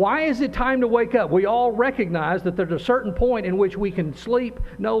 Why is it time to wake up? We all recognize that there's a certain point in which we can sleep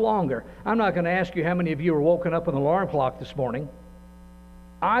no longer. I'm not going to ask you how many of you were woken up with an alarm clock this morning.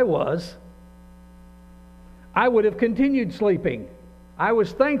 I was. I would have continued sleeping. I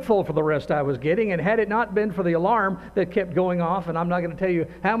was thankful for the rest I was getting, and had it not been for the alarm that kept going off, and I'm not going to tell you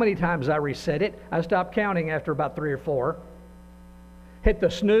how many times I reset it. I stopped counting after about 3 or 4. Hit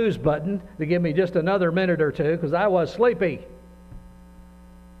the snooze button to give me just another minute or two because I was sleepy.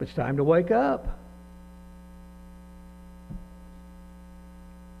 But it's time to wake up.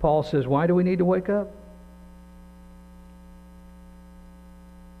 Paul says, why do we need to wake up?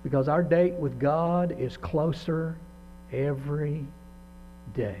 Because our date with God is closer every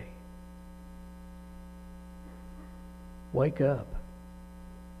day. Wake up.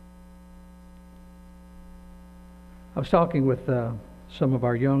 I was talking with some of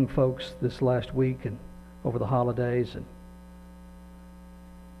our young folks this last week and over the holidays, and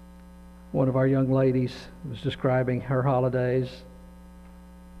one of our young ladies was describing her holidays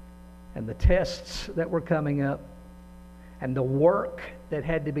and the tests that were coming up and the work that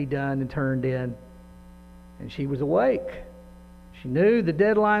had to be done and turned in. And she was awake. She knew the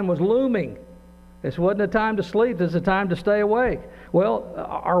deadline was looming. This wasn't a time to sleep. This is a time to stay awake. Well,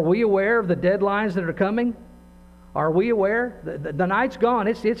 are we aware of the deadlines that are coming? Are we aware? The night's gone.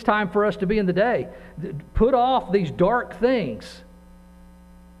 It's time for us to be in the day. Put off these dark things.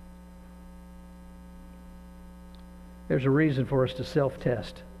 There's a reason for us to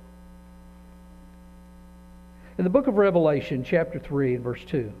self-test. In the book of Revelation, chapter 3 and verse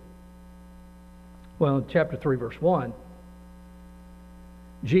 2, well, chapter 3, verse 1,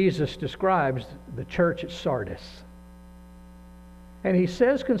 Jesus describes the church at Sardis. And he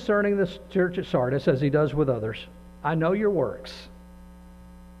says concerning this church at Sardis, as he does with others, I know your works.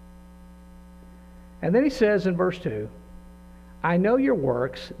 And then he says in verse 2, I know your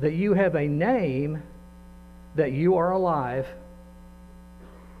works, that you have a name, that you are alive,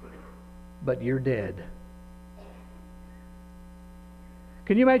 but you're dead.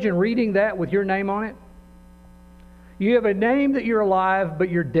 Can you imagine reading that with your name on it? You have a name that you're alive, but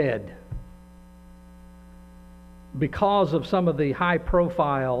you're dead. Because of some of the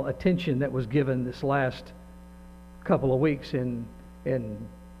high-profile attention that was given this last couple of weeks in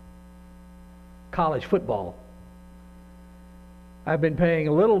college football. I've been paying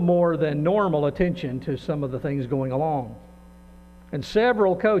a little more than normal attention to some of the things going along. And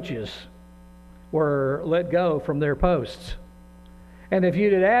several coaches were let go from their posts. And if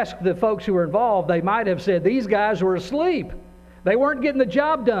you'd had asked the folks who were involved, they might have said these guys were asleep. They weren't getting the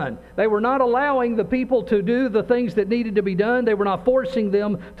job done. They were not allowing the people to do the things that needed to be done. They were not forcing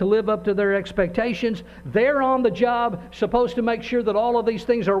them to live up to their expectations. They're on the job, supposed to make sure that all of these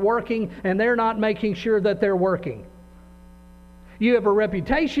things are working, and they're not making sure that they're working. You have a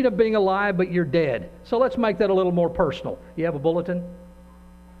reputation of being alive, but you're dead. So let's make that a little more personal. You have a bulletin?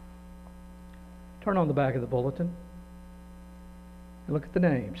 Turn on the back of the bulletin and look at the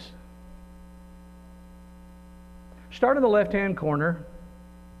names. Start in the left-hand corner,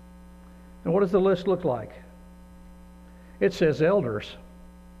 and what does the list look like? It says elders.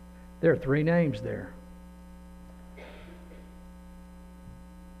 There are 3 names there.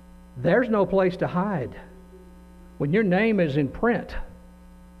 There's no place to hide. When your name is in print,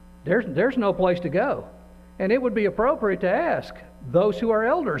 there's no place to go. And it would be appropriate to ask those who are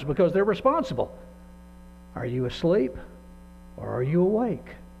elders, because they're responsible. Are you asleep or are you awake?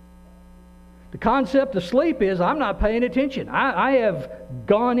 The concept of sleep is I'm not paying attention. I have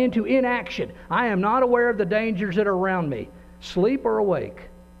gone into inaction. I am not aware of the dangers that are around me. Sleep or awake?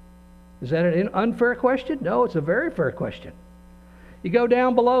 Is that an unfair question? No, it's a very fair question. You go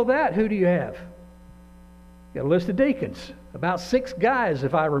down below that, who do you have? You got a list of deacons. About 6 guys,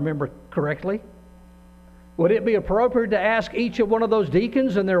 if I remember correctly. Would it be appropriate to ask each of one of those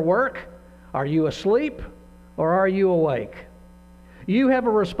deacons in their work, are you asleep or are you awake? You have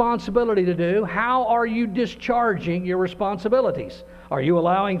a responsibility to do. How are you discharging your responsibilities? Are you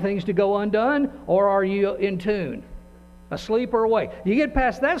allowing things to go undone, or are you in tune? Asleep or awake? You get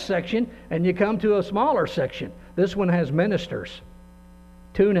past that section and you come to a smaller section. This one has ministers.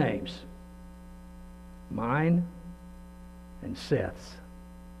 2 names. Mine and Seth's.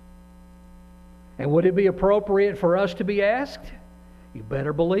 And would it be appropriate for us to be asked? You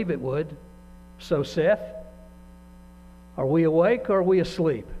better believe it would. So Seth, are we awake or are we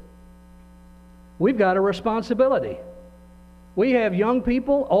asleep? We've got a responsibility. We have young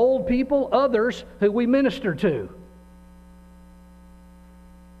people, old people, others who we minister to.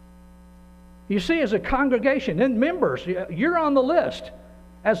 You see, as a congregation and members, you're on the list.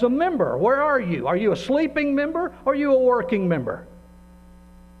 As a member, where are you? Are you a sleeping member or are you a working member?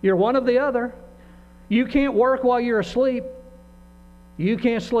 You're one of the other. You can't work while you're asleep. You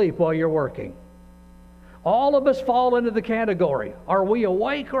can't sleep while you're working. All of us fall into the category. Are we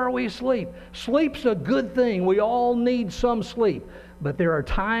awake or are we asleep? Sleep's a good thing. We all need some sleep. But there are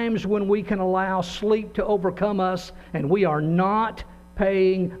times when we can allow sleep to overcome us and we are not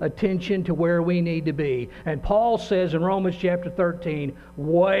paying attention to where we need to be. And Paul says in Romans chapter 13,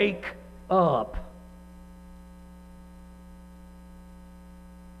 wake up.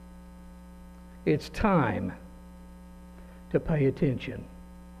 It's time to pay attention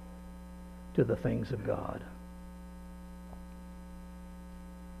to the things of God.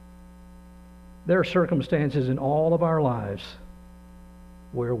 There are circumstances in all of our lives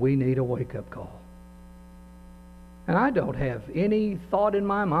where we need a wake-up call. And I don't have any thought in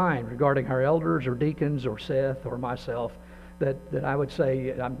my mind regarding our elders or deacons or Seth or myself that I would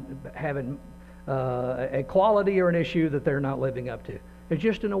say I'm having a quality or an issue that they're not living up to. It's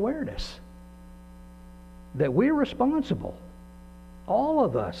just an awareness that we're responsible. All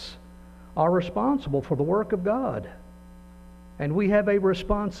of us are responsible for the work of God. And we have a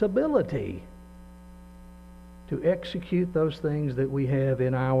responsibility to execute those things that we have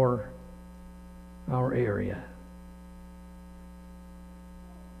in our area.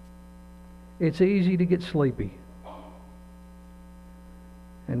 It's easy to get sleepy.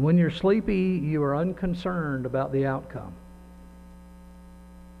 And when you're sleepy, you are unconcerned about the outcome.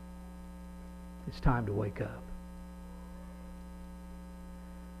 It's time to wake up.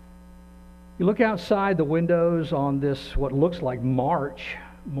 You look outside the windows on this, what looks like March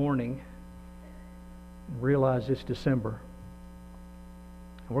morning, and realize it's December.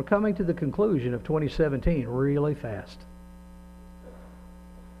 And we're coming to the conclusion of 2017 really fast.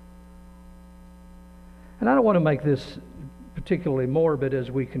 And I don't want to make this particularly morbid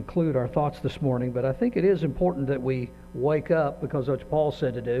as we conclude our thoughts this morning, but I think it is important that we wake up because that's what Paul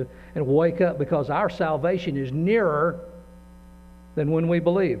said to do, and wake up because our salvation is nearer than when we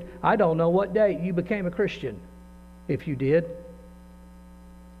believed. I don't know what date you became a Christian, if you did.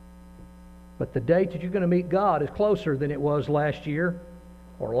 But the date that you're going to meet God is closer than it was last year,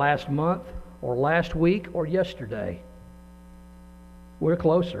 or last month, or last week, or yesterday. We're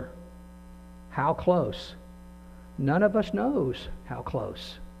closer. How close? None of us knows how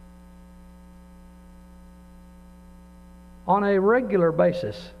close. On a regular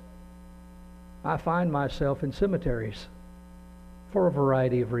basis, I find myself in cemeteries for a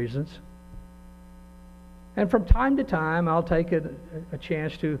variety of reasons. And from time to time, I'll take a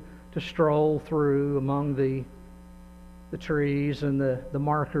chance to stroll through among the trees and the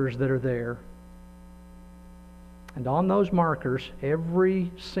markers that are there. And on those markers,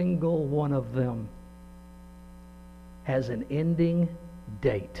 every single one of them has an ending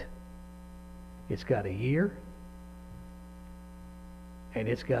date. It's got a year, and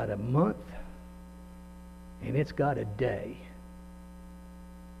it's got a month, and it's got a day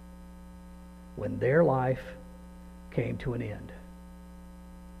when their life came to an end.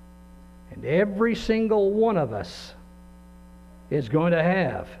 And every single one of us is going to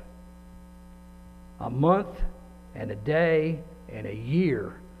have a month and a day and a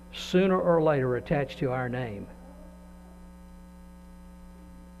year sooner or later attached to our name.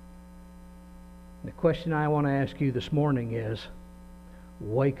 The question I want to ask you this morning is,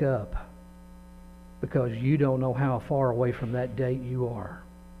 wake up, because you don't know how far away from that date you are.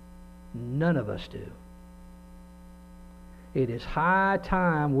 None of us do. It is high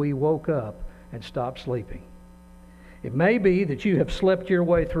time we woke up and stopped sleeping. It may be that you have slept your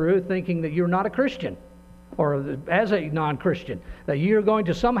way through thinking that you're not a Christian, or as a non-Christian, that you're going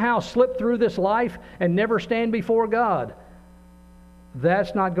to somehow slip through this life and never stand before God.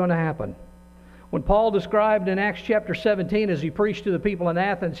 That's not going to happen. When Paul described in Acts chapter 17 as he preached to the people in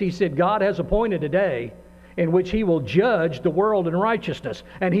Athens, he said, God has appointed a day in which he will judge the world in righteousness.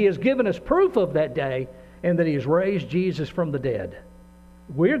 And he has given us proof of that day and that He has raised Jesus from the dead.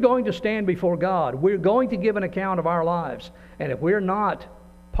 We're going to stand before God. We're going to give an account of our lives. And if we're not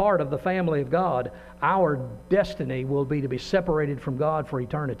part of the family of God, our destiny will be to be separated from God for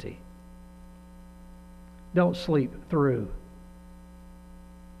eternity. Don't sleep through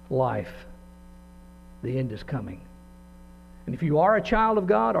life. The end is coming. And if you are a child of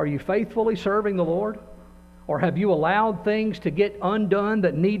God, are you faithfully serving the Lord? Or have you allowed things to get undone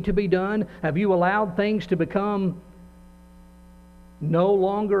that need to be done? Have you allowed things to become no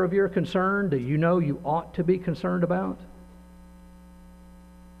longer of your concern that you know you ought to be concerned about?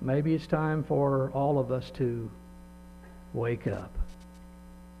 Maybe it's time for all of us to wake up.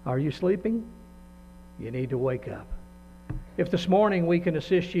 Are you sleeping? You need to wake up. If this morning we can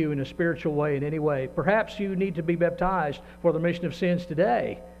assist you in a spiritual way in any way, perhaps you need to be baptized for the remission of sins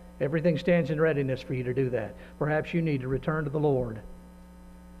today. Everything stands in readiness for you to do that. Perhaps you need to return to the Lord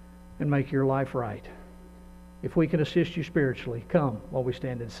and make your life right. If we can assist you spiritually, come while we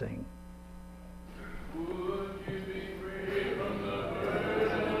stand and sing.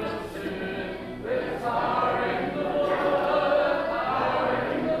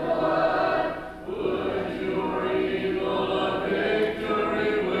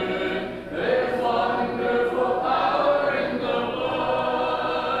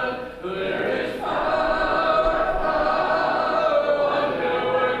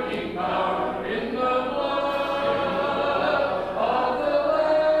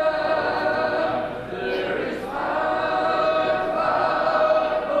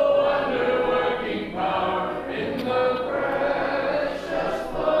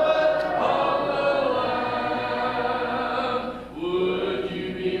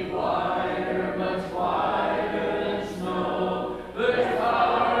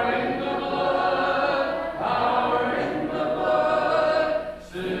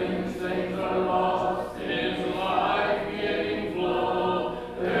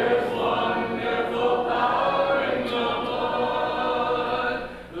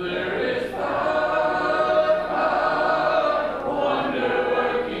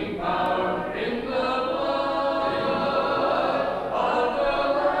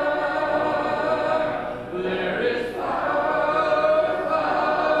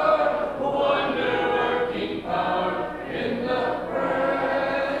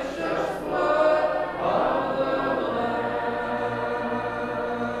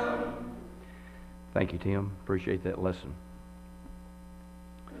 Thank you, Tim. Appreciate that lesson.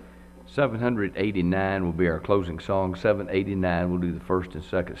 789 will be our closing song. 789 will do the first and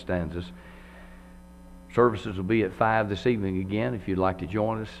second stanzas. Services will be at 5 this evening again. If you'd like to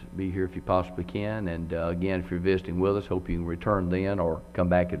join us, be here if you possibly can. And again, if you're visiting with us, hope you can return then or come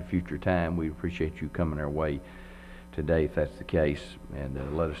back at a future time. We appreciate you coming our way today if that's the case.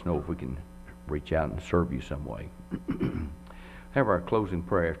 And let us know if we can reach out and serve you some way. Have our closing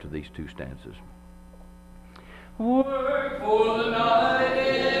prayer after these two stanzas. Work for the night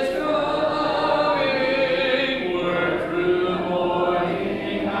is coming, work through the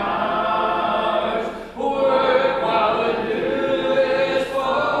morning hours, work while the dew is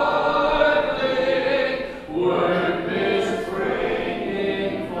sparkling, work midst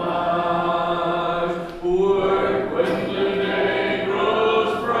springing flowers, work when the day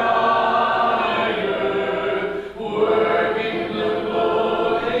grows brighter, work in the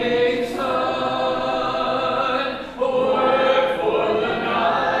glowing sun.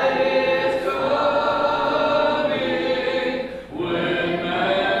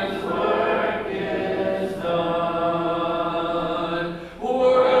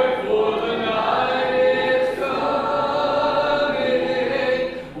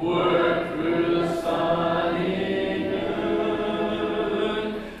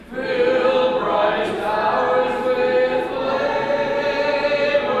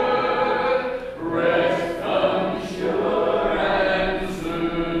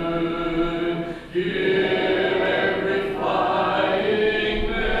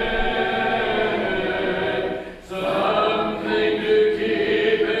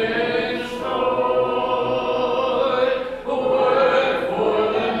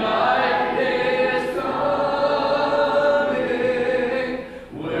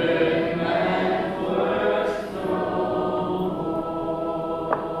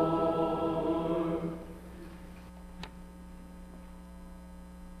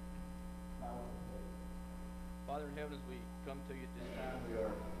 Father in heaven, as we come to you at this time, we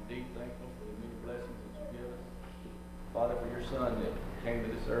are indeed thankful for the many blessings that you give us. Father, for your Son that came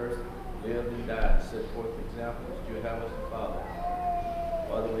to this earth, lived and died to set forth the example that you would have us to follow.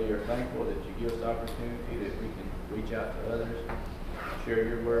 Father, we are thankful that you give us opportunity that we can reach out to others, share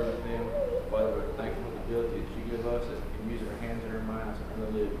your word with them. Father, we're thankful for the ability that you give us, that we can use our hands and our minds to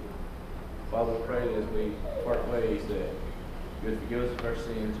earn a living. Father, we pray that as we part ways that you would forgive us of our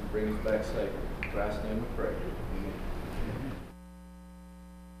sins and bring us back safely. In Christ's name we pray. Amen.